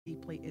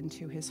deeply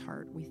into his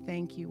heart. We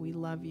thank you. We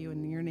love you.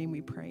 In your name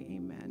we pray.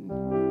 Amen.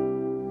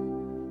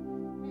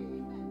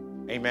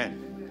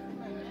 Amen.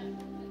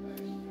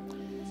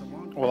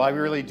 Well, I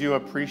really do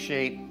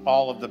appreciate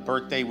all of the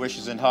birthday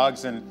wishes and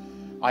hugs, and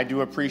I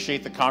do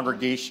appreciate the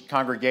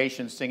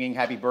congregation singing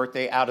happy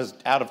birthday, out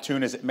of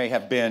tune as it may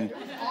have been.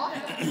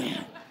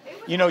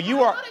 You know,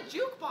 you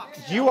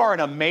are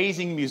an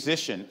amazing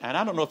musician, and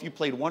I don't know if you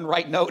played one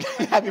right note.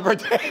 Happy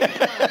birthday.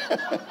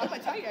 I'm going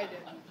to tell you I did.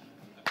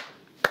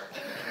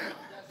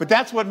 But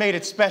that's what made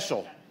it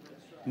special.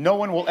 No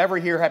one will ever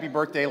hear happy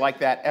birthday like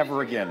that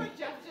ever again.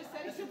 Jeff just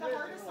said, he said the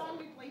hardest song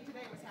we played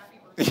today was happy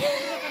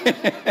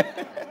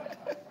birthday.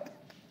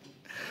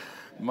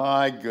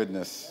 My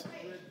goodness.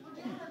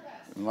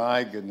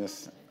 My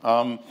goodness.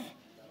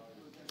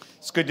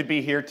 It's good to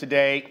be here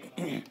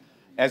today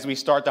as we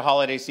start the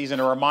holiday season.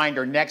 A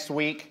reminder, next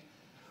week,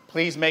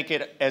 please make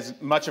it as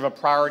much of a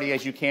priority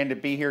as you can to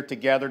be here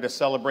together to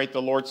celebrate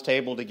the Lord's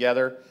table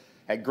together.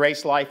 At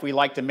Grace Life, we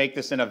like to make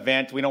this an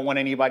event. We don't want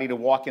anybody to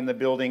walk in the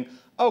building,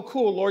 oh,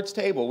 cool, Lord's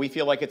table. We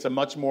feel like it's a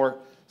much more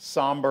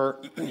somber,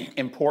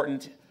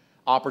 important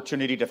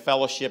opportunity to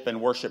fellowship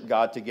and worship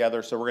God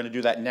together. So we're going to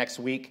do that next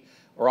week.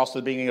 We're also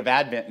the beginning of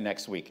Advent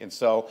next week. And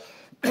so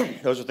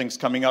those are things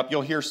coming up.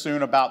 You'll hear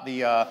soon about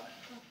the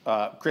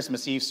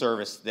Christmas Eve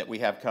service that we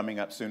have coming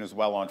up soon as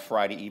well on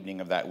Friday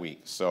evening of that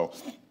week. So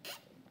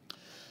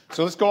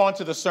let's go on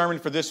to the sermon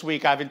for this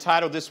week. I've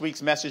entitled this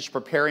week's message,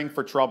 Preparing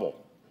for Trouble.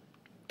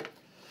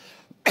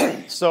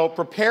 So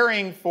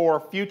preparing for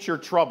future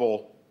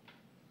trouble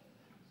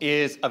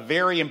is a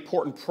very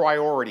important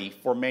priority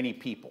for many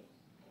people.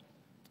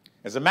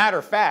 As a matter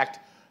of fact,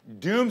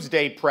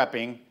 doomsday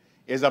prepping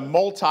is a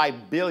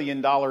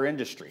multi-billion-dollar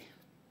industry.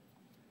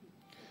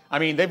 I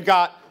mean, they've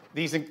got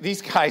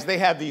these guys, they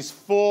have these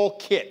full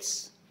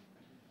kits.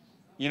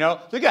 You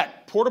know, they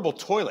got portable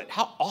toilet.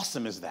 How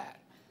awesome is that?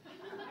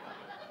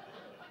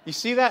 You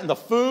see that? And the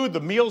food, the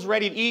meals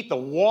ready to eat, the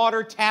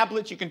water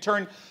tablets, you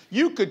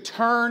could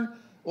turn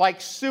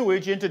like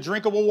sewage into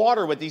drinkable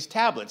water with these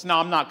tablets. Now,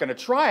 I'm not going to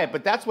try it,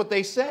 but that's what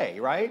they say,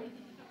 right?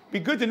 Be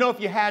good to know if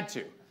you had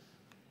to.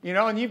 You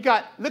know, and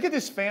look at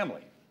this family.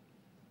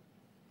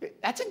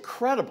 That's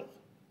incredible.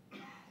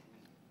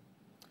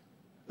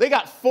 They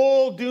got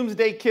full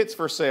doomsday kits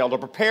for sale to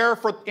prepare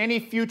for any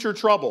future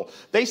trouble.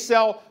 They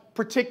sell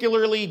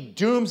particularly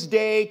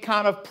doomsday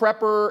kind of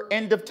prepper,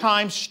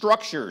 end-of-time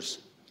structures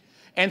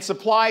and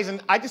supplies.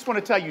 And I just want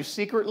to tell you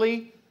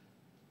secretly,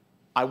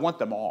 I want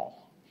them all.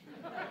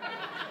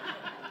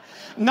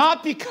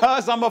 Not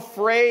because I'm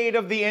afraid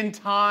of the end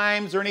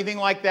times or anything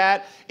like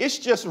that. It's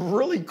just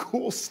really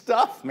cool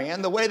stuff,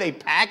 man, the way they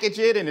package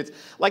it. And it's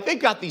like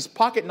they've got these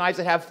pocket knives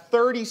that have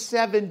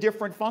 37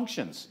 different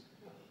functions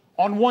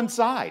on one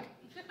side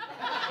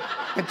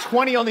and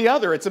 20 on the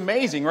other. It's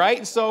amazing, right?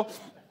 And so,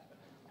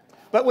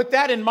 but with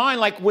that in mind,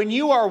 like when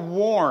you are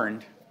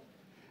warned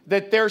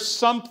that there's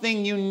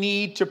something you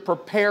need to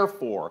prepare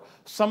for,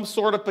 some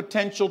sort of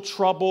potential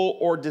trouble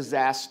or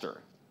disaster,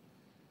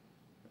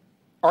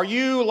 are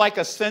you like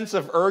a sense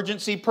of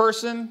urgency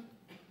person,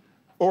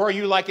 or are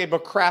you like a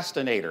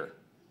procrastinator?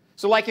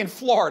 So like in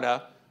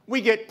Florida, we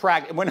get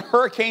when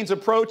hurricanes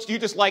approach, do you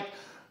just like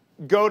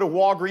go to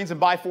Walgreens and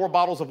buy 4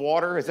 bottles of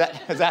water? Is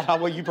that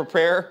how you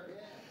prepare?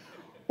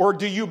 Or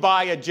do you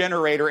buy a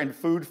generator and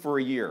food for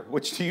a year?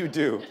 Which do you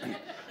do?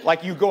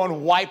 Like you go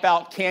and wipe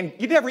out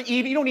you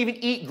don't even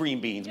eat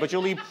green beans, but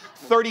you'll leave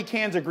 30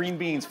 cans of green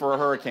beans for a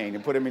hurricane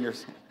and put them in your...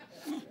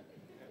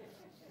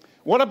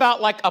 What about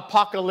like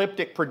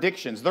apocalyptic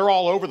predictions? They're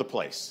all over the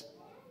place,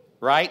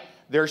 right?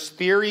 There's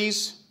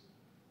theories.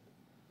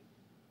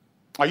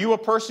 Are you a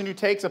person who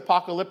takes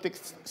apocalyptic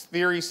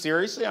theories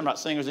seriously? I'm not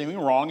saying there's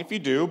anything wrong if you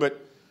do, but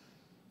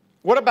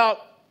what about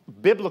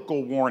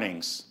biblical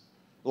warnings?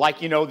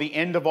 Like, you know, the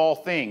end of all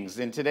things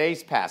in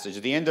today's passage,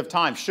 the end of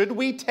time. Should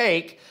we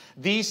take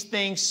these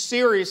things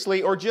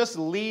seriously or just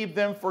leave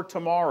them for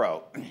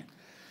tomorrow?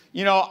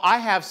 You know, I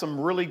have some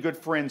really good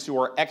friends who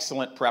are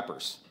excellent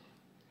preppers.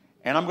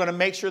 And I'm going to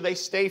make sure they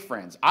stay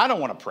friends. I don't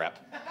want to prep.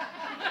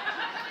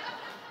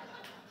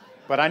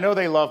 But I know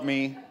they love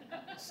me,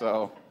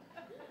 so.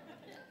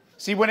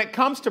 See, when it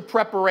comes to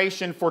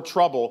preparation for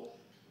trouble,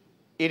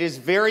 it is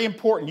very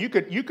important. You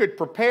could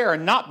prepare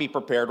and not be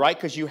prepared, right?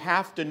 Because you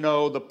have to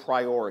know the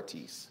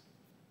priorities.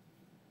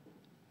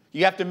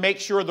 You have to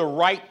make sure the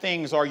right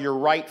things are your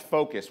right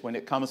focus when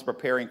it comes to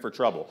preparing for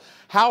trouble.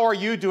 How are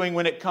you doing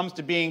when it comes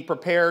to being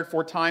prepared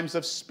for times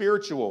of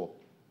spiritual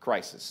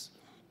crisis?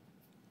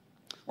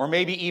 Or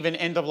maybe even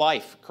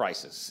end-of-life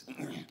crisis.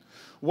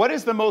 What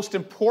is the most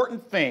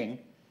important thing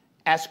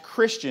as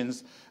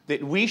Christians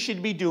that we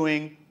should be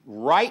doing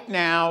right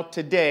now,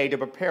 today, to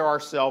prepare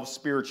ourselves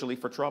spiritually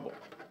for trouble?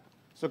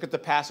 Let's look at the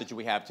passage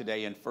we have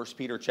today in 1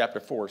 Peter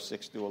chapter 4,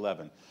 6 through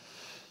 11.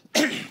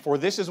 For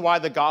this is why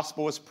the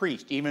gospel is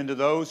preached, even to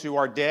those who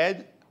are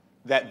dead,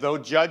 that though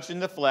judged in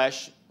the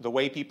flesh, the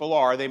way people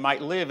are, they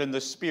might live in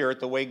the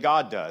spirit the way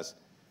God does.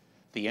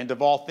 The end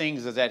of all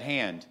things is at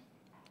hand.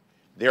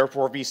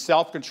 Therefore, be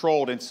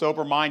self-controlled and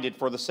sober-minded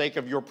for the sake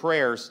of your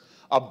prayers.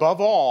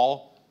 Above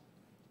all,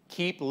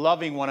 Keep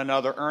loving one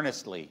another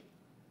earnestly,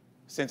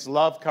 since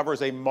love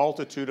covers a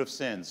multitude of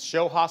sins.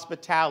 Show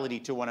hospitality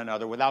to one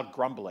another without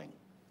grumbling.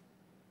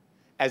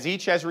 As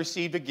each has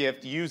received a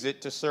gift, use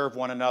it to serve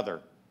one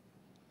another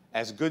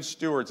as good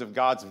stewards of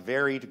God's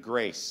varied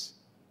grace.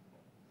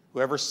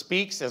 Whoever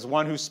speaks as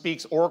one who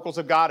speaks oracles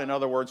of God, in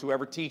other words,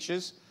 whoever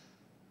teaches.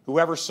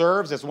 Whoever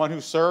serves as one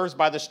who serves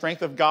by the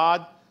strength of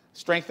God,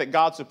 strength that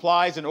God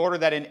supplies, in order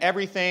that in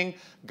everything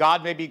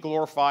God may be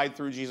glorified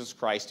through Jesus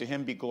Christ. To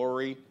him be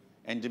glory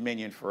and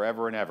dominion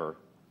forever and ever.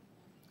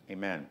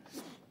 Amen.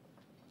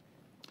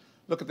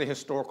 Look at the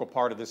historical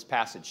part of this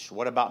passage.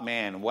 What about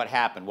man? What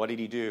happened? What did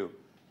he do?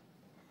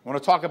 I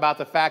want to talk about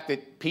the fact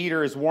that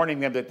Peter is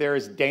warning them that there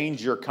is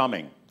danger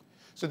coming.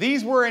 So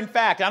these were, in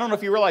fact, I don't know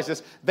if you realize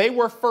this, they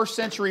were first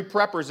century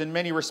preppers in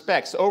many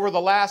respects. Over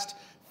the last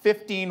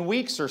 15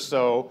 weeks or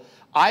so,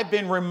 I've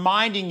been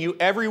reminding you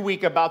every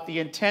week about the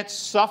intense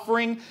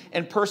suffering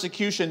and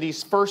persecution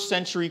these first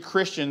century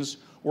Christians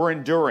were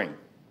enduring.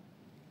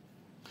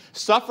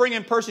 Suffering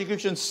and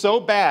persecution so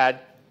bad,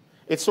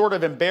 it sort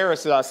of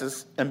embarrasses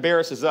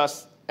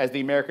us as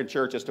the American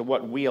church as to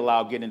what we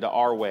allow get into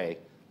our way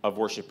of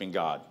worshiping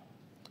God.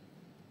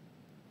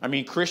 I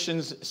mean,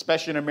 Christians,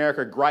 especially in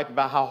America, gripe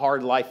about how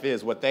hard life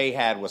is. What they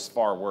had was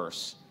far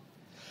worse.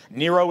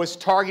 Nero was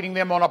targeting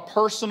them on a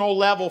personal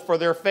level for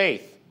their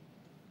faith.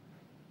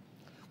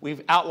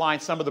 We've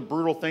outlined some of the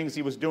brutal things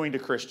he was doing to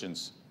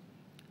Christians.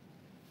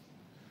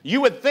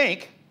 You would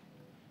think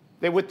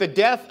that with the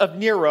death of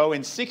Nero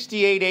in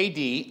 68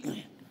 AD,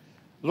 a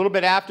little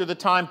bit after the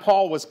time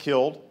Paul was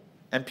killed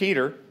and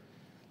Peter,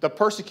 the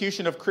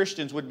persecution of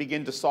Christians would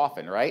begin to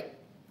soften, right?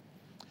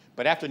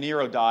 But after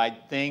Nero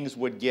died, things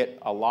would get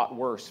a lot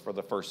worse for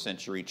the first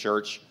century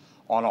church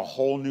on a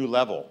whole new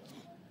level.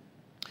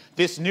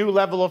 This new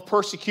level of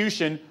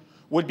persecution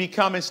would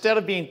become, instead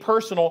of being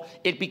personal,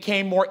 it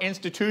became more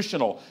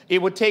institutional.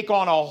 It would take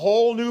on a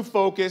whole new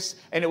focus,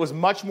 and it was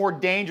much more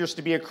dangerous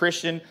to be a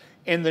Christian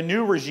in the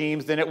new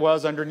regimes than it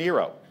was under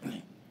Nero.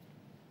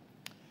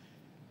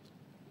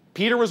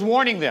 Peter was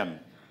warning them,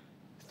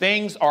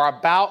 things are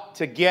about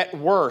to get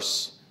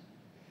worse.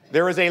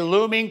 There is a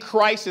looming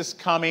crisis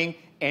coming,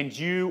 and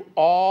you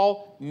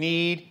all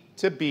need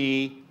to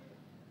be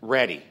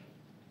ready.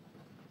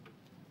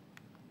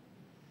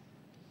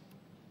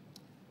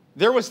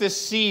 There was this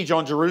siege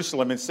on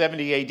Jerusalem in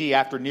 70 AD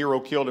after Nero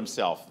killed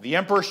himself. The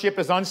emperorship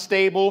is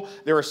unstable.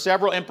 There are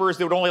several emperors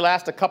that would only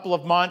last a couple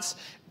of months.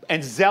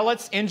 And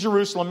zealots in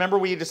Jerusalem, remember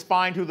we just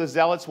defined who the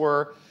zealots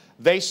were,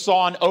 they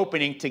saw an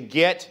opening to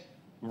get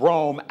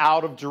Rome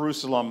out of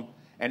Jerusalem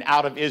and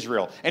out of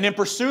Israel. And in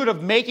pursuit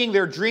of making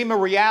their dream a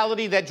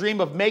reality, that dream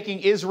of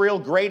making Israel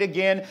great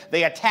again,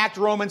 they attacked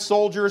Roman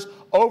soldiers,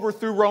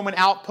 overthrew Roman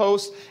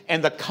outposts,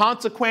 and the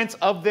consequence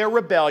of their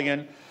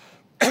rebellion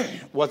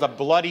was a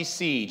bloody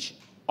siege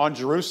on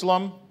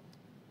Jerusalem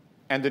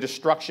and the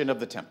destruction of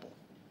the temple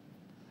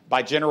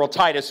by General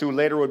Titus, who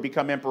later would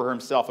become emperor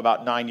himself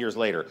about 9 years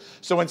later.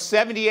 So in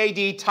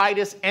 70 AD,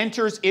 Titus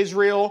enters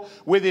Israel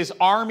with his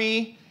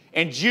army,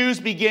 and Jews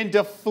begin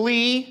to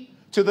flee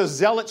to the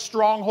zealot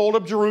stronghold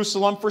of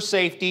Jerusalem for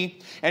safety.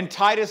 And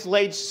Titus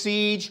laid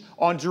siege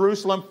on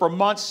Jerusalem for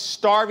months,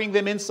 starving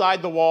them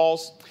inside the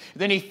walls.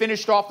 Then he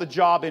finished off the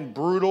job in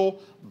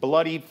brutal,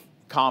 bloody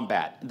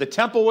combat. The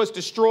temple was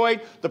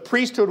destroyed, the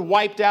priesthood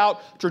wiped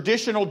out,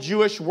 traditional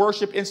Jewish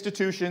worship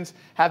institutions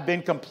have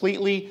been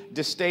completely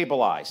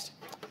destabilized.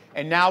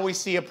 And now we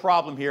see a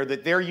problem here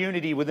that their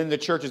unity within the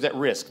church is at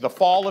risk. The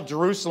fall of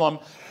Jerusalem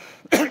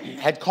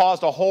had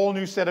caused a whole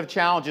new set of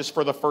challenges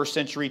for the first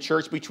century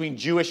church between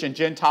Jewish and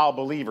Gentile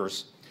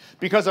believers.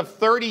 Because of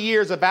 30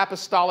 years of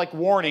apostolic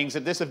warnings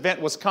that this event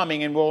was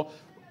coming, and we'll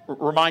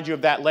remind you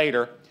of that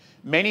later,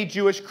 many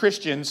Jewish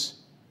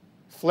Christians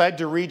fled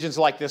to regions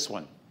like this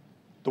one,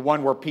 the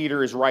one where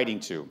Peter is writing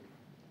to.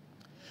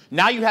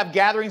 Now you have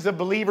gatherings of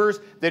believers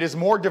that is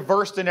more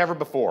diverse than ever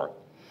before,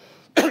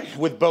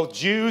 with both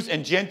Jews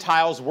and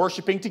Gentiles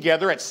worshiping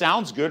together. It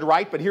sounds good,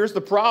 right? But here's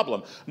the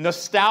problem.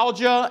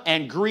 Nostalgia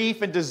and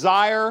grief and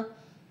desire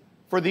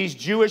for these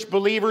Jewish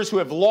believers who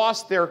have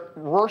lost their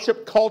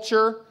worship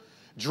culture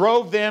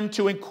drove them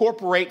to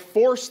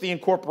force the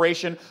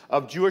incorporation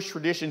of Jewish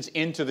traditions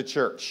into the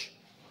church.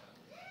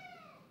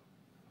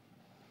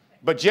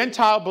 But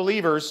Gentile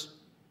believers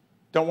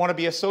don't want to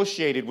be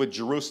associated with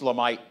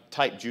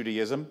Jerusalemite-type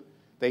Judaism.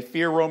 They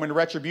fear Roman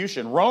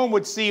retribution. Rome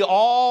would see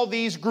all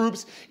these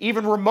groups,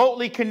 even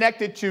remotely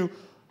connected to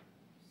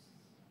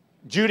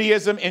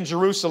Judaism in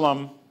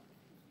Jerusalem,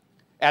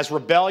 as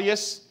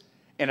rebellious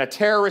and a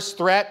terrorist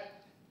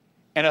threat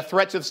and a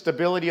threat to the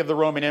stability of the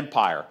Roman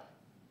Empire.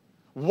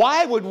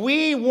 Why would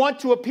we want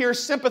to appear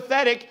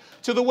sympathetic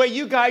to the way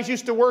you guys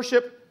used to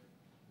worship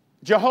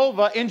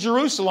Jehovah in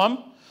Jerusalem?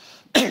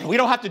 We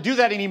don't have to do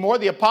that anymore.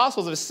 The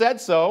apostles have said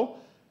so.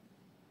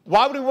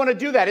 Why would we want to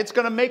do that? It's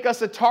going to make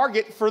us a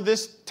target for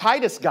this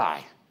Titus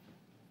guy.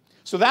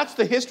 So that's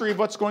the history of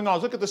what's going on.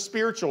 Look at the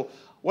spiritual.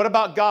 What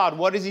about God?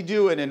 What is he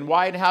doing and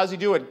why and how does he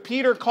do it?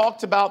 Peter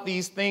talked about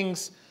these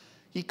things.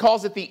 He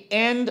calls it the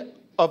end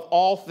of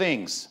all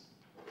things.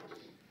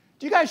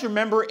 Do you guys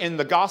remember in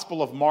the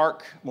Gospel of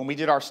Mark, when we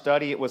did our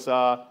study, it was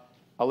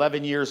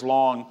 11 years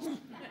long,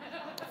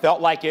 felt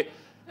like it.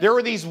 There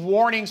were these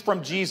warnings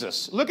from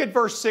Jesus. Look at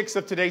verse 6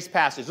 of today's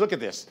passage. Look at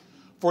this.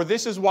 For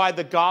this is why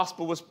the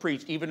gospel was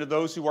preached, even to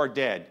those who are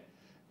dead,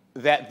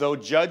 that though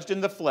judged in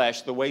the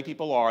flesh, the way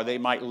people are, they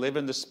might live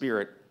in the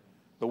spirit,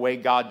 the way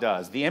God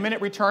does. The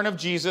imminent return of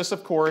Jesus,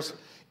 of course,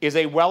 is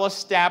a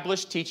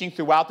well-established teaching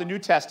throughout the New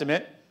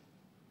Testament.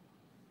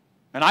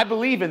 And I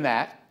believe in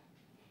that.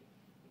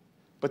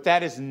 But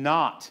that is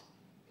not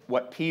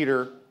what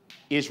Peter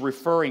is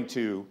referring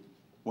to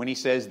when he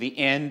says the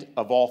end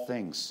of all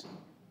things.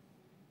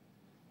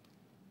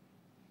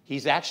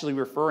 He's actually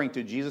referring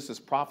to Jesus'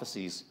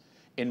 prophecies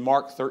in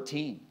Mark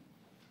 13.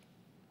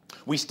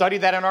 We studied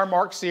that in our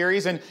Mark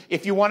series, and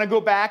if you want to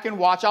go back and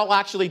watch, I'll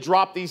actually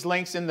drop these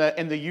links in the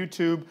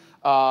YouTube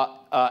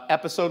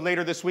episode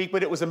later this week,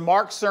 but it was in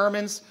Mark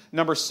sermons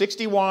number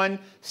 61,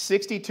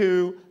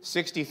 62,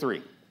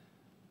 63.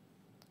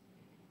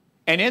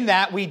 And in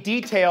that, we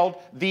detailed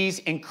these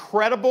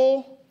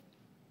incredible,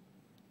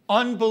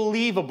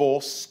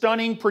 unbelievable,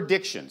 stunning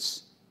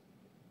predictions.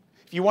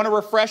 If you want a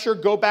refresher,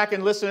 go back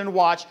and listen and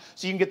watch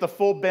so you can get the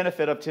full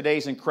benefit of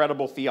today's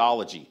incredible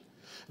theology.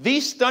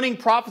 These stunning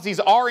prophecies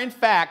are, in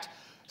fact,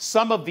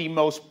 some of the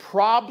most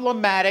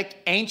problematic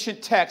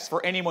ancient texts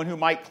for anyone who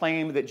might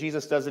claim that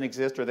Jesus doesn't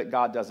exist or that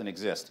God doesn't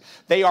exist.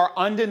 They are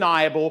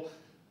undeniable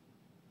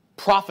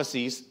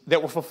prophecies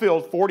that were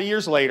fulfilled 40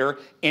 years later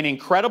in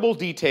incredible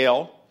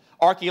detail.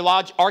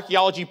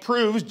 Archaeology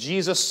proves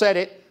Jesus said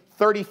it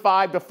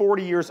 35 to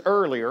 40 years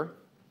earlier,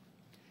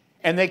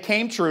 and they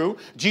came true.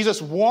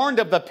 Jesus warned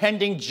of the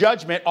pending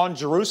judgment on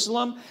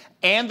Jerusalem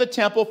and the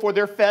temple for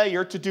their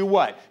failure to do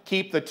what?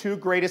 Keep the two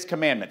greatest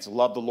commandments.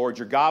 Love the Lord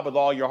your God with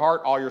all your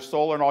heart, all your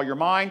soul, and all your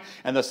mind.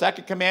 And the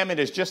second commandment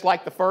is just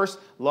like the first.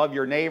 Love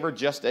your neighbor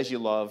just as you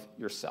love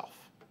yourself.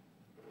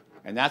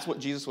 And that's what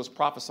Jesus was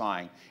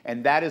prophesying.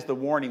 And that is the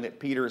warning that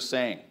Peter is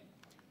saying.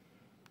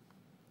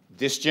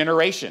 This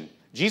generation,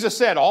 Jesus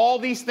said, all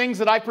these things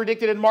that I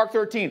predicted in Mark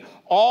 13,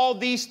 all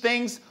these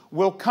things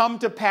will come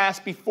to pass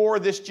before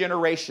this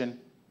generation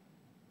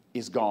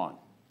is gone.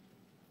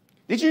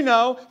 Did you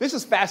know, this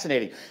is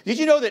fascinating, did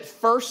you know that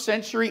first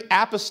century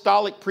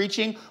apostolic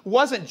preaching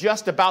wasn't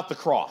just about the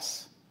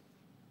cross?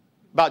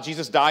 About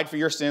Jesus died for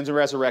your sins and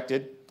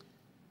resurrected.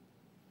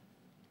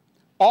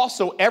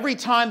 Also, every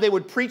time they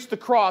would preach the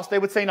cross, they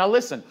would say, now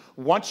listen,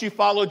 once you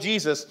follow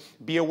Jesus,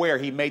 be aware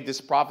he made this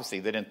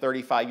prophecy that in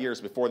 35 years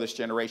before this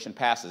generation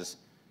passes,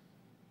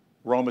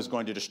 Rome is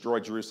going to destroy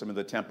Jerusalem and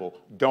the temple.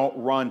 Don't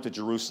run to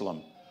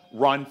Jerusalem.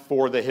 Run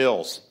for the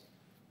hills.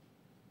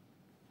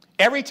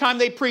 Every time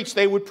they preached,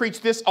 they would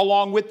preach this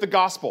along with the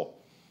gospel.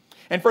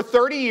 And for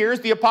 30 years,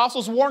 the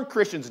apostles warned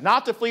Christians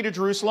not to flee to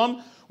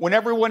Jerusalem when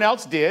everyone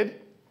else did.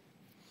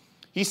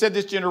 He said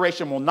this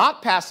generation will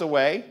not pass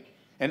away.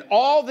 And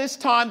all this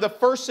time, the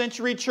first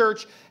century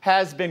church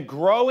has been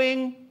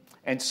growing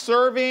and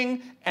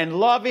serving and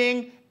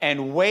loving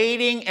and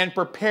waiting and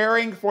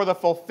preparing for the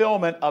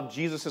fulfillment of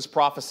Jesus'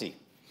 prophecy.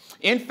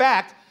 In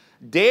fact,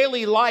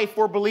 daily life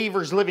for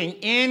believers living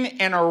in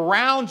and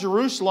around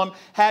Jerusalem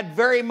had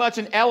very much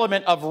an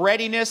element of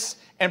readiness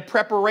and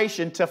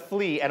preparation to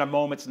flee at a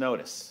moment's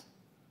notice.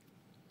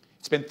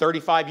 It's been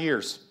 35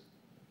 years.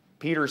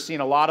 Peter's seen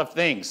a lot of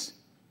things,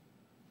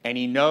 and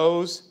he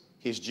knows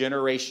his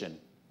generation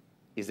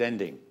is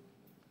ending.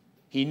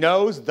 He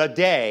knows the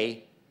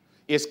day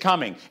is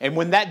coming. And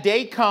when that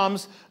day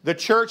comes, the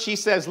church, he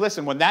says,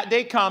 listen, when that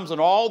day comes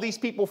and all these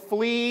people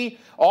flee,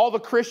 all the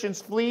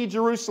Christians flee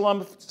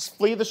Jerusalem,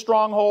 flee the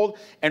stronghold,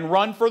 and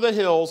run for the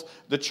hills,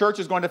 the church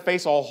is going to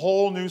face a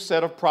whole new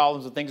set of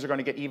problems, and things are going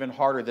to get even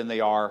harder than they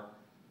are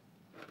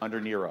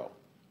under Nero.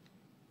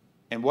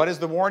 And what is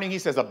the warning? He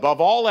says, above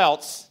all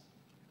else,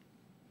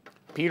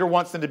 Peter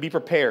wants them to be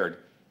prepared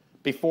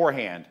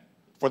beforehand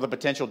for the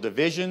potential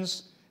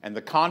divisions and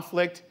the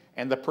conflict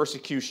and the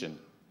persecution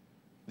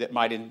that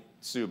might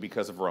ensue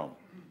because of Rome.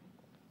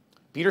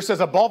 Peter says,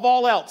 above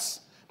all else,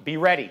 be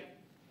ready.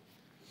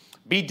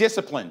 Be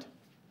disciplined,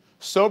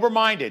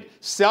 sober-minded,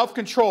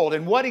 self-controlled.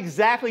 And what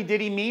exactly did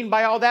he mean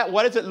by all that?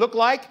 What does it look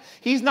like?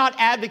 He's not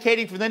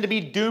advocating for them to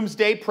be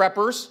doomsday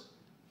preppers.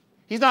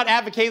 He's not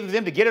advocating for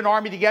them to get an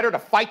army together to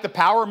fight the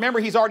power. Remember,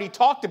 he's already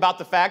talked about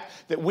the fact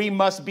that we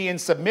must be in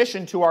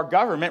submission to our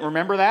government.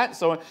 Remember that?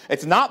 So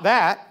it's not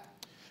that.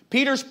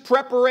 Peter's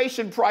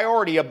preparation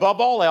priority above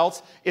all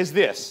else is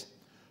this: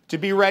 to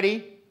be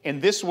ready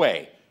in this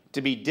way,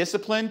 to be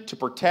disciplined, to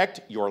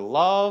protect your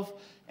love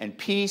and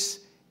peace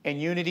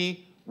and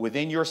unity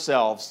within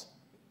yourselves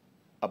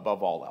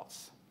above all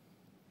else.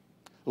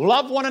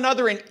 Love one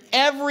another in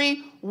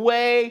every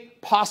way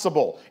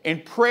possible. In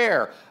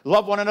prayer,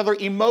 love one another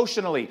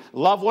emotionally,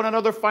 love one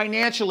another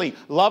financially,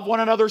 love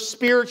one another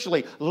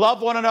spiritually,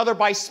 love one another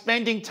by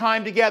spending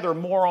time together.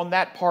 More on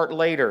that part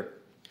later.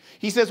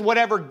 He says,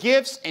 whatever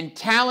gifts and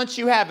talents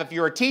you have, if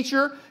you're a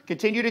teacher,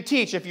 continue to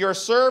teach. If you're a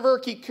server,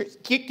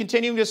 keep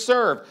continuing to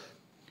serve.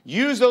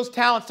 Use those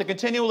talents to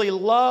continually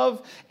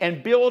love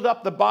and build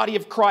up the body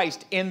of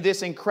Christ in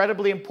this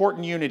incredibly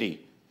important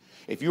unity.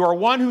 If you are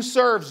one who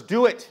serves,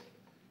 do it.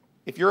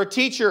 If you're a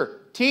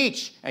teacher,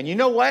 teach. And you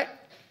know what?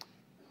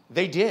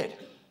 They did.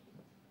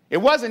 It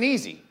wasn't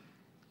easy.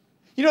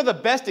 You know the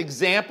best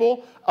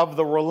example of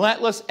the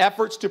relentless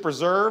efforts to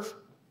preserve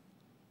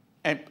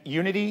and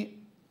unity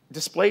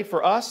displayed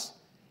for us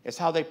is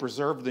how they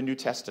preserved the New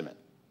Testament.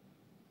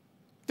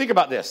 Think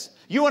about this.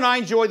 You and I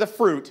enjoy the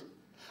fruit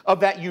of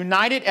that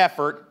united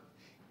effort,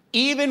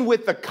 even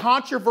with the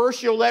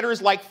controversial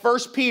letters like 1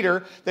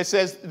 Peter that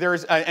says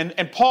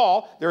and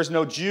Paul, there is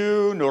no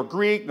Jew, nor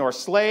Greek, nor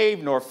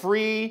slave, nor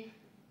free,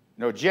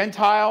 no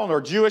Gentile, nor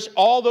Jewish,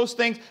 all those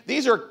things.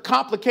 These are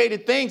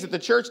complicated things that the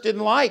church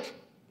didn't like.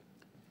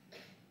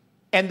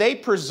 And they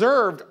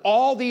preserved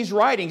all these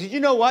writings. Did you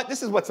know what?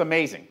 This is what's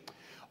amazing.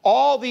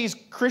 All these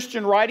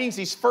Christian writings,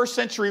 these first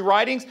century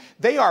writings,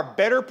 they are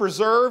better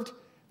preserved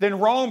than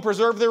Rome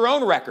preserved their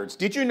own records.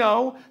 Did you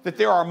know that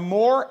there are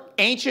more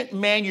ancient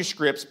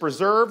manuscripts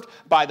preserved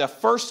by the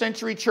first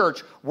century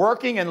church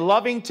working and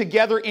loving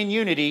together in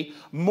unity?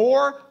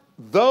 More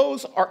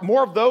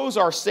of those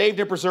are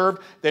saved and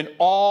preserved than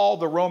all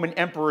the Roman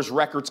emperor's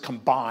records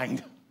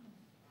combined.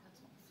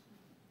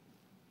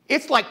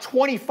 It's like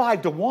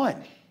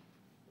 25-1.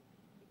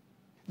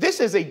 This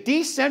is a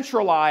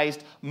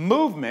decentralized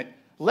movement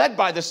led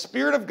by the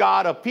Spirit of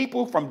God of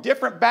people from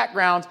different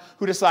backgrounds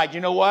who decide,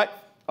 you know what?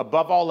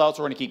 Above all else,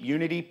 we're going to keep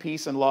unity,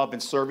 peace, and love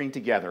and serving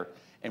together.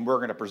 And we're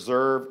going to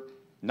preserve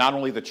not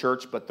only the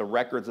church, but the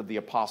records of the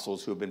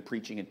apostles who have been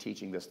preaching and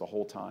teaching this the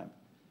whole time.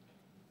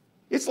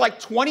 It's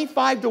like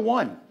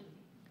 25-1.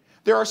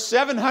 There are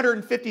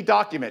 750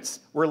 documents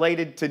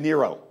related to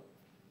Nero.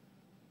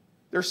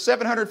 There's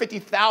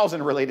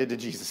 750,000 related to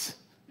Jesus.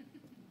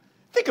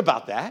 Think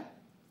about that.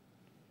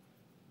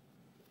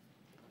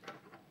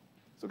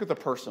 Let's look at the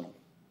personal.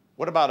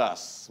 What about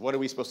us? What are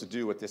we supposed to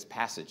do with this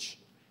passage?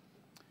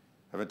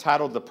 I've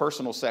entitled the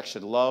personal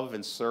section, Love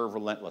and Serve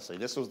Relentlessly.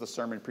 This was the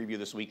sermon preview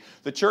this week.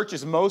 The church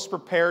is most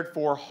prepared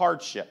for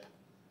hardship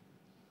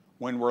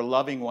when we're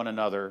loving one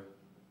another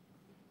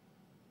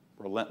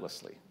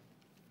relentlessly.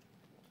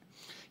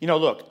 You know,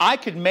 look, I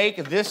could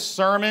make this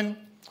sermon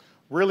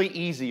really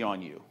easy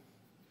on you.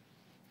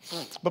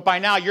 But by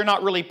now, you're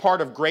not really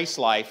part of Grace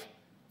Life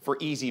for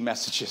easy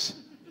messages.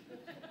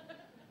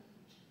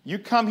 You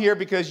come here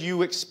because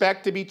you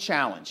expect to be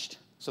challenged.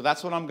 So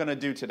that's what I'm going to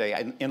do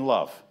today in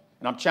love.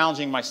 And I'm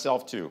challenging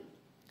myself too.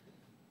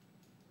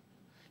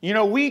 You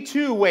know, we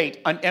too wait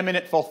an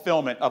imminent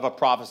fulfillment of a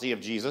prophecy of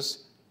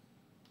Jesus.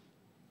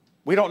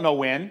 We don't know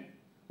when.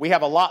 We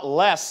have a lot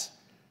less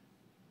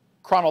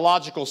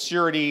chronological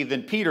surety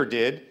than Peter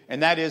did,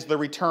 and that is the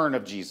return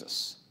of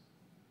Jesus.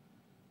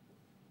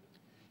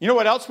 You know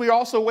what else we're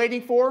also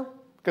waiting for?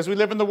 Because we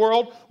live in the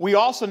world. We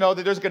also know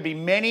that there's going to be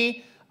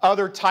many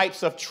other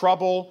types of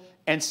trouble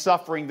and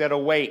suffering that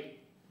await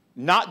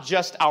not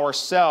just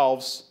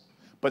ourselves,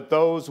 but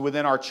those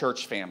within our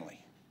church family.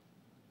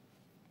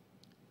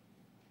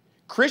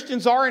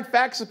 Christians are, in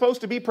fact, supposed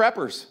to be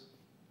preppers,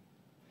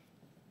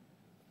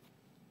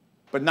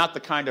 but not the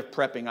kind of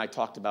prepping I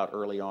talked about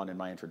early on in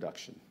my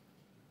introduction.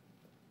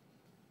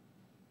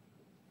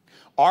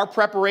 Our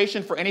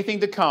preparation for anything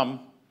to come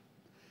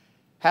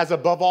has,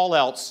 above all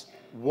else,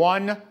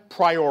 one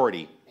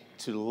priority: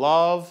 to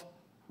love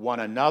one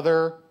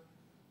another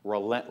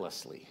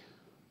relentlessly.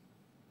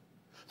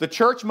 The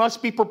church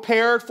must be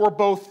prepared for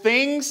both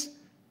things,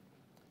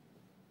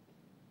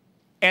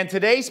 and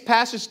today's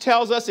passage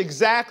tells us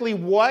exactly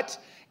what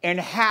and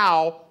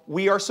how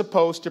we are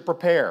supposed to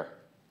prepare.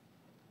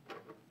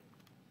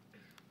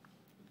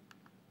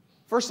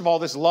 First of all,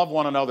 this love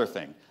one another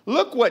thing.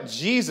 Look what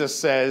Jesus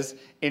says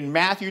in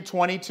Matthew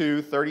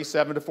 22,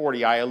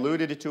 37-40. I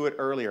alluded to it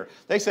earlier.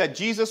 They said,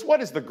 Jesus,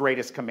 what is the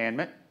greatest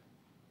commandment?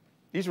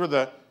 These were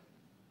the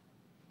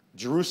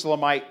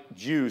Jerusalemite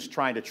Jews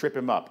trying to trip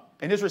him up.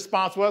 And his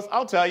response was,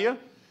 I'll tell you.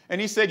 And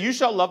he said, you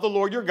shall love the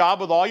Lord your God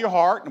with all your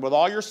heart and with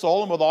all your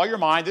soul and with all your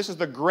mind. This is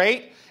the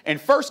great and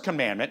first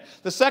commandment.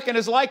 The second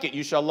is like it.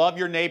 You shall love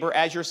your neighbor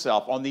as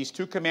yourself. On these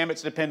two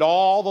commandments depend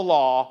all the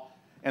law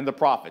and the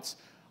prophets.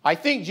 I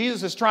think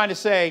Jesus is trying to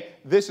say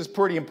this is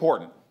pretty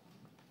important.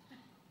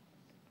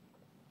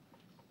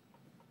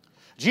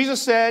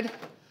 Jesus said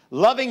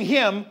loving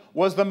him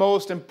was the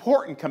most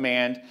important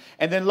command,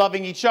 and then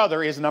loving each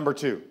other is number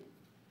 2.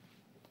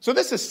 So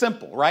this is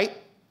simple, right?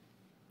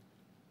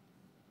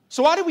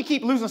 So why do we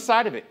keep losing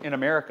sight of it in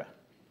America?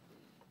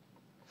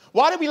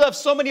 Why do we love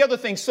so many other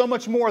things so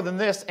much more than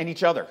this and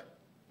each other?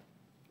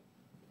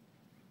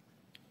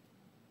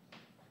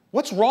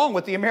 What's wrong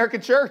with the American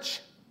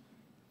church?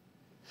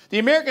 The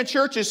American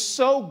church is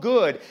so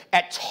good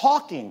at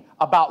talking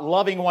about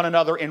loving one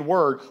another in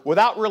word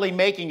without really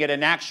making it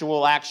an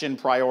actual action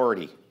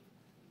priority.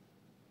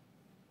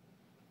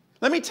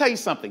 Let me tell you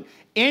something.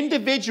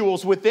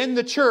 Individuals within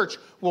the church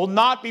will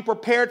not be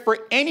prepared for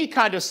any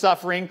kind of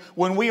suffering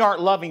when we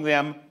aren't loving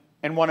them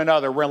and one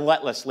another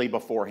relentlessly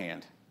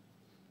beforehand.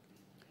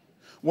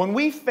 When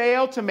we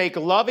fail to make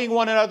loving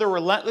one another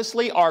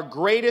relentlessly our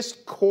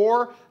greatest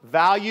core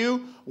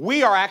value,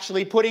 we are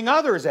actually putting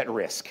others at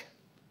risk.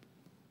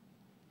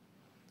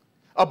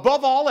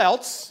 Above all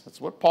else, that's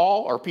what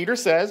Paul or Peter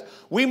says,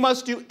 we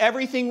must do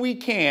everything we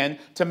can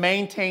to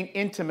maintain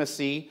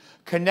intimacy,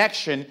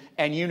 connection,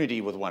 and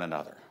unity with one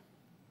another.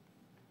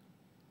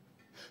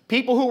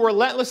 People who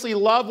relentlessly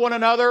love one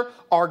another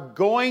are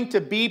going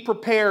to be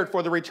prepared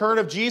for the return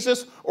of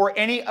Jesus or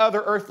any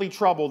other earthly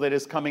trouble that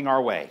is coming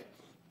our way.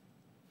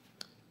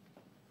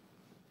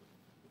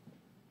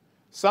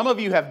 Some of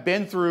you have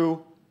been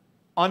through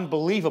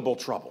unbelievable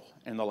trouble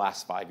in the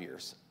last 5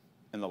 years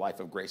in the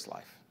life of Grace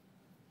Life.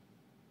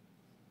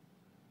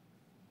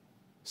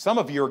 Some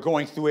of you are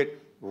going through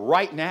it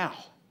right now.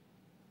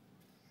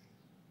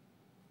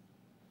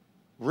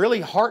 Really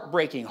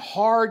heartbreaking,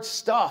 hard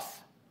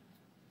stuff.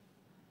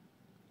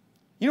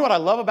 You know what I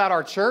love about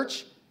our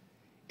church?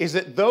 Is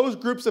that those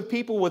groups of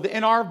people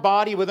within our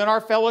body, within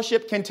our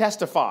fellowship, can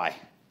testify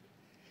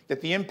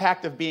that the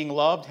impact of being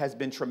loved has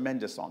been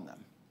tremendous on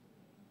them.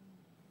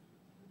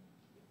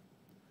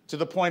 To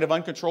the point of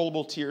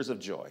uncontrollable tears of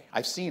joy.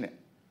 I've seen it.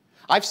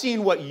 I've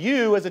seen what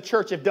you as a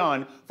church have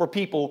done for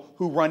people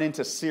who run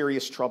into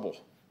serious trouble.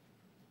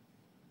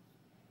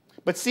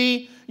 But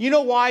see, you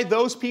know why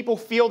those people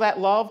feel that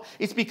love?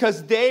 It's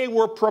because they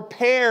were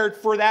prepared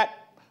for that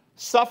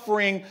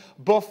suffering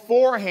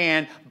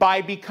beforehand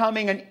by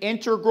becoming an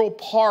integral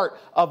part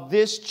of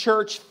this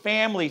church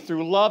family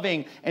through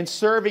loving and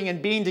serving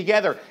and being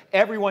together.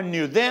 Everyone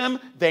knew them.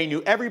 They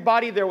knew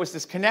everybody. There was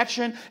this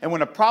connection. And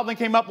when a problem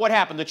came up, what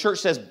happened? The church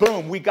says,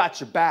 boom, we got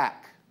your back.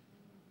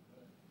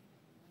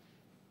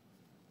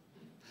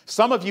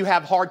 Some of you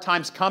have hard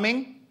times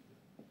coming,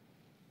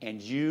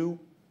 and you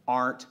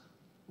aren't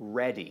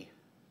ready.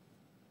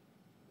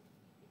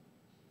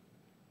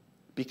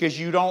 Because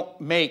you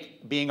don't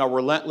make being a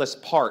relentless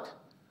part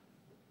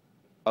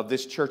of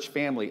this church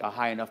family a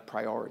high enough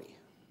priority.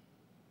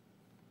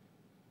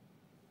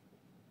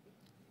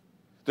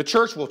 The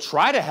church will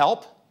try to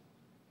help,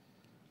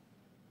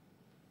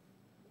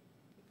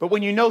 but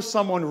when you know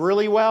someone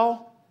really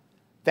well,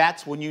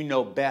 that's when you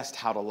know best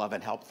how to love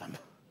and help them.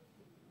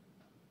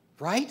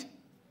 Right?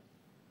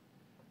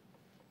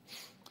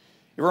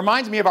 It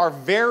reminds me of our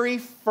very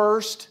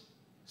first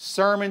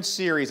sermon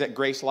series at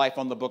Grace Life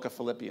on the book of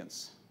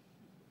Philippians.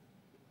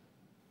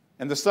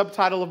 And the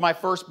subtitle of my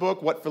first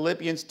book, What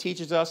Philippians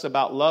Teaches Us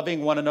About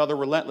Loving One Another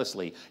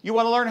Relentlessly. You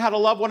want to learn how to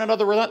love one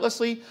another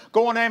relentlessly?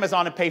 Go on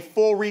Amazon and pay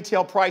full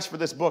retail price for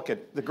this book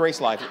at the Grace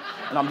Life.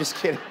 And I'm just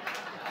kidding.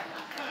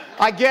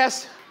 I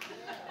guess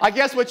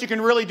what you can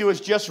really do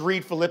is just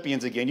read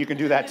Philippians again. You can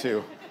do that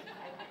too.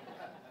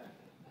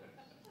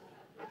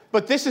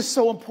 But this is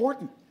so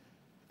important.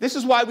 This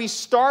is why we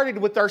started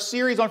with our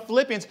series on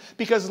Philippians,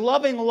 because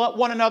loving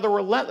one another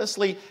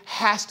relentlessly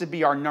has to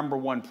be our number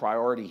one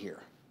priority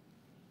here.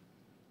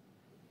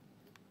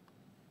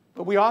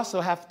 But we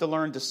also have to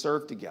learn to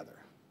serve together.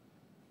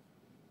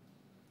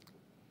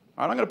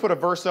 All right, I'm going to put a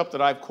verse up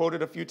that I've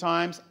quoted a few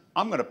times.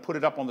 I'm going to put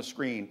it up on the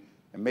screen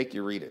and make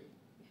you read it.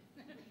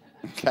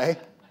 Okay?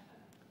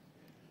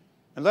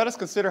 And let us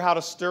consider how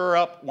to stir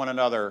up one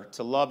another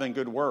to love and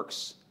good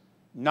works,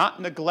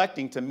 not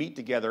neglecting to meet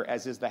together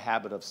as is the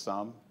habit of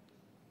some,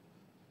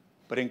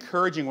 but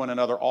encouraging one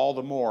another all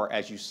the more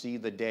as you see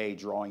the day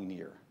drawing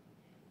near.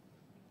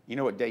 You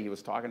know what day he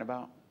was talking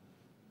about?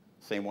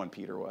 Same one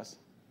Peter was.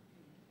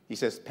 He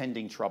says,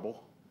 pending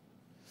trouble.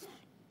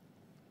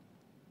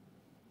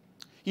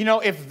 You know,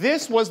 if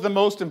this was the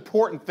most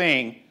important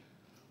thing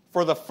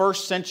for the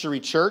first century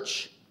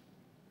church,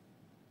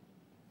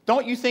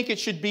 don't you think it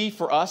should be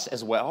for us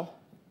as well?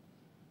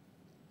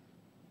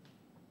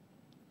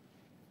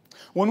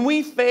 When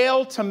we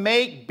fail to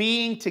make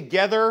being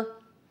together,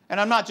 and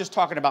I'm not just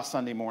talking about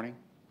Sunday morning,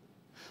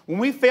 when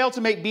we fail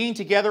to make being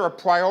together a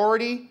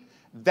priority,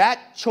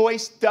 that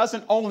choice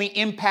doesn't only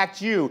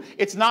impact you.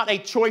 It's not a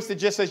choice that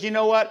just says, you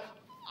know what,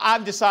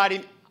 I'm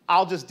deciding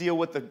I'll just deal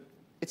with the...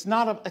 It's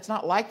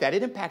not like that.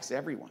 It impacts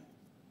everyone.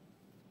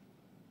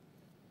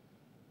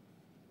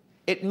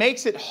 It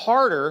makes it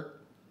harder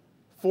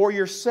for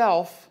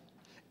yourself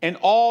and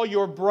all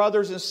your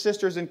brothers and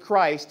sisters in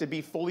Christ to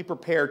be fully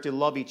prepared to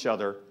love each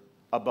other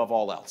above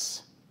all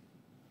else.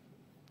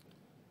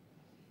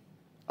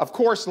 Of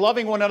course,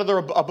 loving one another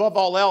above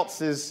all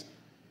else is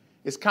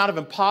kind of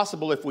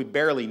impossible if we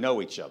barely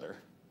know each other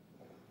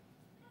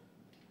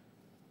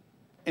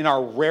and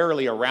are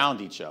rarely around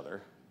each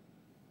other.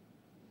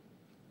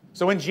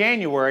 So in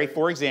January,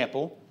 for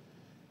example,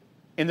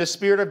 in the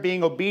spirit of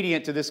being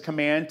obedient to this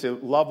command to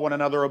love one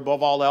another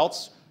above all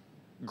else,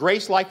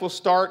 Grace Life will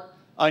start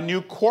a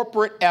new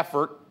corporate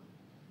effort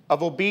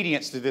of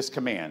obedience to this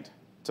command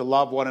to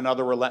love one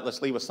another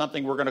relentlessly with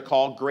something we're going to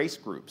call grace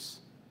groups.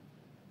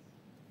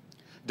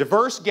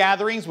 Diverse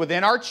gatherings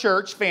within our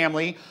church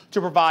family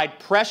to provide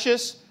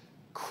precious,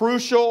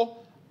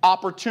 crucial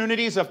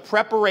opportunities of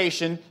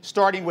preparation,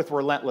 starting with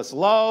relentless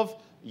love,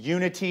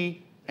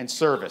 unity, and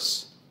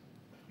service.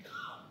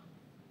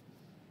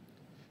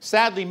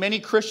 Sadly, many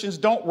Christians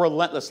don't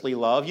relentlessly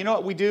love. You know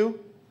what we do?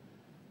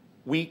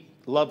 We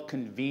love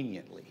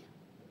conveniently.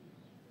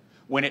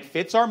 When it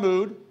fits our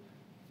mood,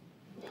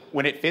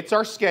 when it fits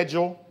our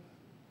schedule,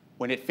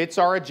 when it fits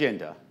our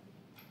agenda,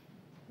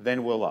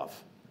 than we'll love.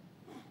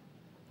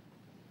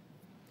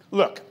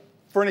 Look,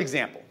 for an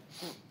example,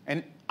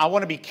 and I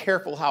want to be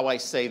careful how I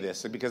say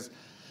this because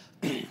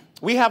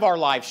we have our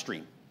live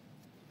stream.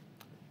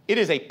 It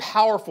is a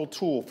powerful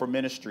tool for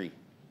ministry.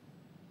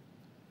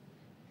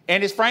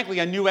 And it's frankly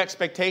a new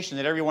expectation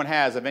that everyone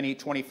has of any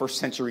 21st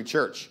century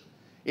church.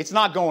 It's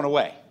not going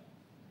away.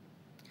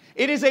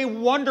 It is a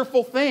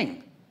wonderful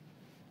thing.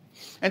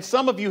 And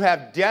some of you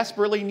have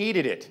desperately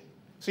needed it.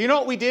 So you know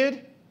what we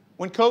did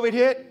when COVID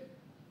hit?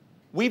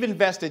 We've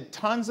invested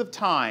tons of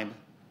time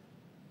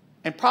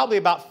and probably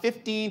about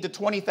 $15,000 to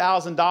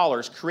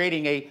 $20,000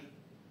 creating a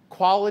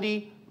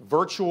quality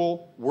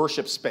virtual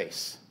worship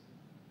space.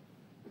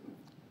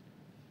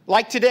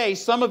 Like today,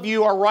 some of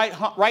you are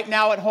right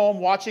now at home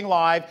watching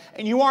live,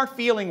 and you aren't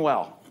feeling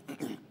well.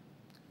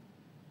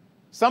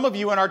 Some of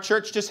you in our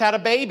church just had a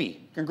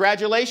baby.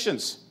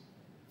 Congratulations.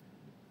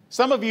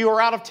 Some of you are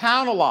out of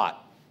town a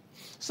lot.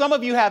 Some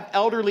of you have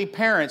elderly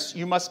parents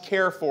you must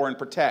care for and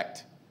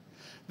protect.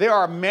 There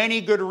are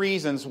many good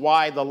reasons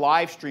why the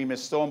live stream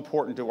is so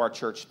important to our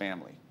church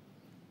family.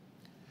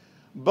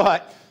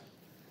 But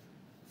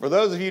for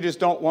those of you who just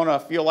don't want to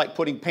feel like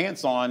putting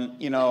pants on,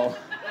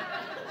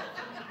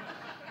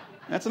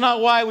 that's not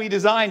why we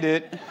designed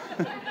it.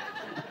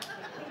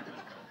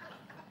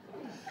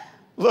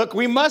 Look,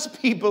 we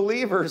must be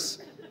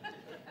believers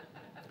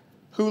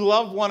who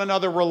love one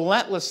another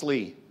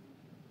relentlessly,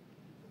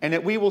 and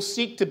that we will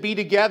seek to be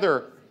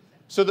together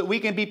so that we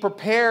can be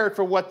prepared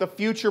for what the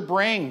future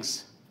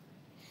brings.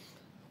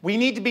 We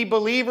need to be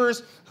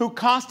believers who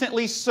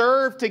constantly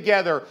serve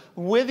together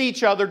with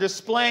each other,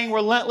 displaying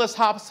relentless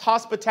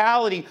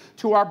hospitality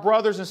to our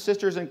brothers and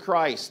sisters in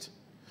Christ.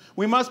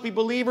 We must be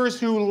believers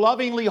who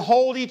lovingly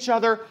hold each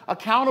other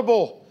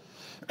accountable.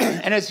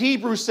 And as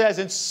Hebrews says,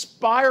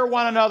 inspire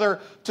one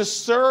another to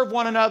serve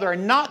one another,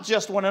 and not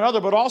just one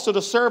another, but also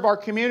to serve our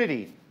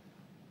community.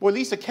 Boy,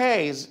 Lisa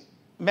Kay, as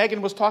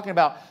Megan was talking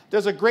about,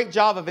 does a great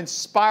job of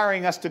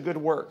inspiring us to good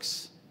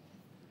works.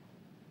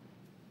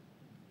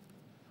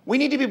 We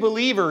need to be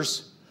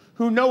believers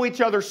who know each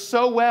other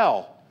so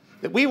well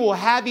that we will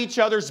have each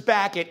other's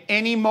back at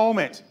any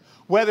moment,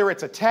 whether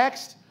it's a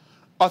text,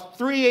 a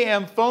 3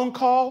 a.m. phone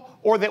call,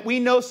 or that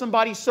we know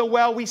somebody so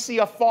well we see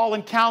a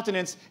fallen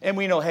countenance and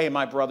we know, hey,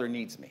 my brother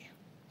needs me.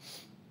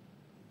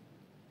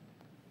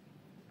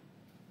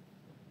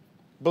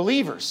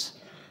 Believers,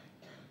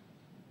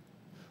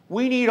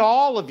 we need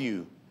all of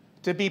you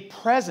to be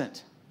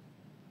present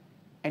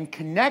and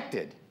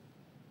connected,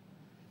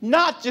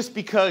 not just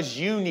because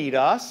you need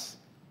us.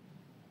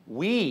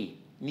 We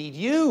need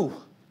you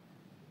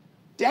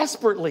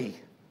desperately.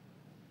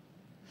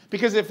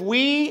 Because if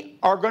we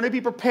are going to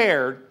be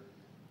prepared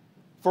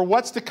for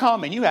what's to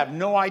come, and you have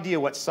no idea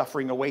what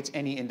suffering awaits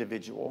any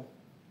individual,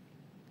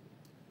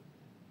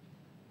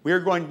 we are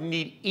going to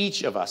need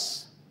each of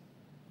us,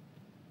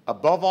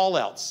 above all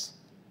else,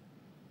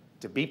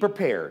 to be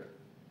prepared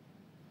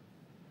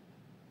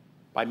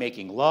by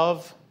making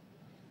love,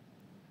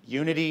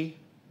 unity,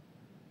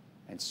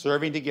 and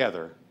serving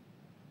together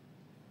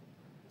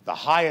the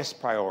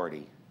highest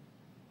priority,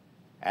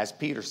 as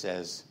Peter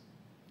says,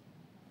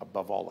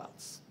 above all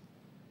else.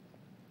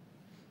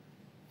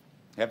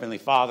 Heavenly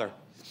Father,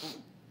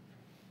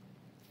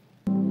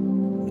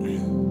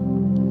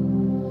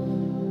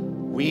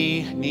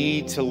 we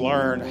need to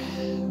learn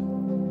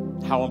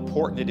how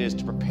important it is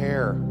to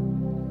prepare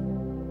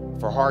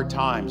for hard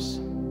times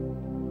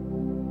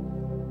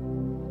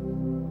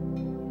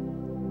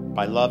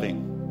by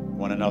loving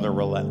one another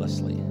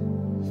relentlessly.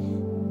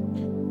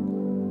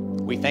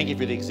 We thank you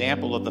for the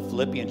example of the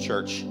Philippian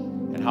church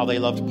and how they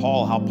loved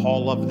Paul, how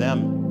Paul loved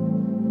them.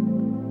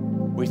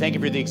 We thank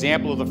you for the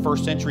example of the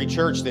first century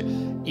church that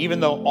even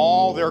though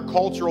all their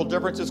cultural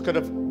differences could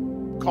have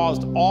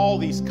caused all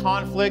these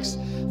conflicts,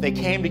 they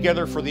came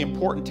together for the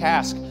important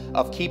task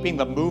of keeping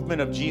the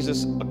movement of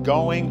Jesus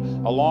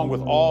going, along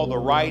with all the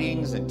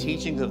writings and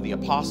teachings of the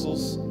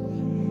apostles,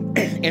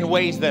 in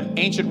ways that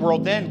ancient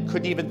world then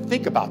couldn't even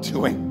think about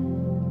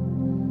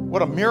doing.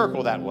 What a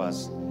miracle that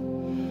was.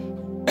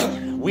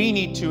 We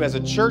need to, as a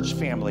church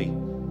family,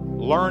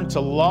 learn to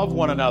love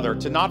one another,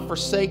 to not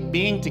forsake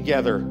being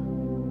together,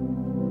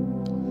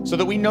 so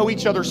that we know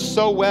each other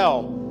so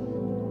well,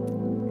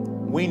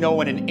 we know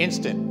in an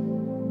instant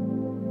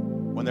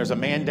when there's a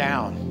man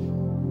down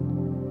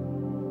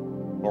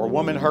or a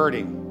woman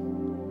hurting,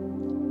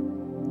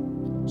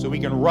 so we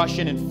can rush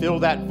in and fill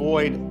that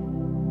void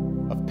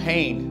of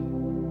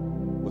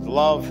pain with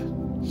love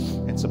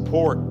and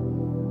support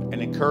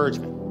and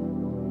encouragement.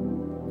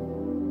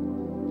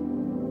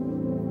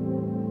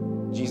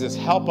 Jesus,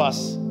 help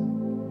us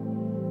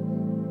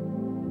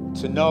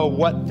to know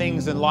what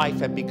things in life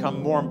have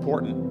become more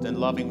important than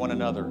loving one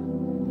another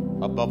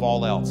above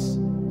all else,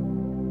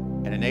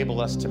 and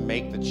enable us to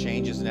make the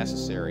changes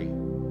necessary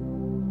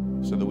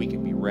so that we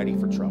can be ready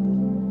for trouble.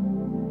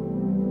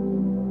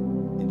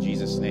 In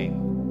Jesus'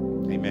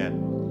 name,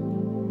 amen.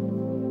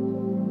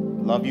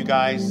 Love you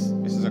guys.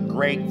 This is a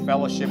great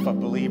fellowship of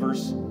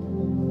believers.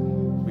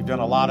 We've done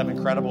a lot of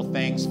incredible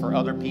things for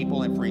other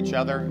people and for each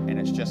other, and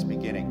it's just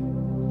beginning.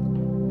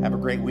 Have a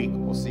great week.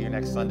 We'll see you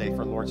next Sunday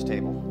for Lord's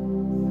Table.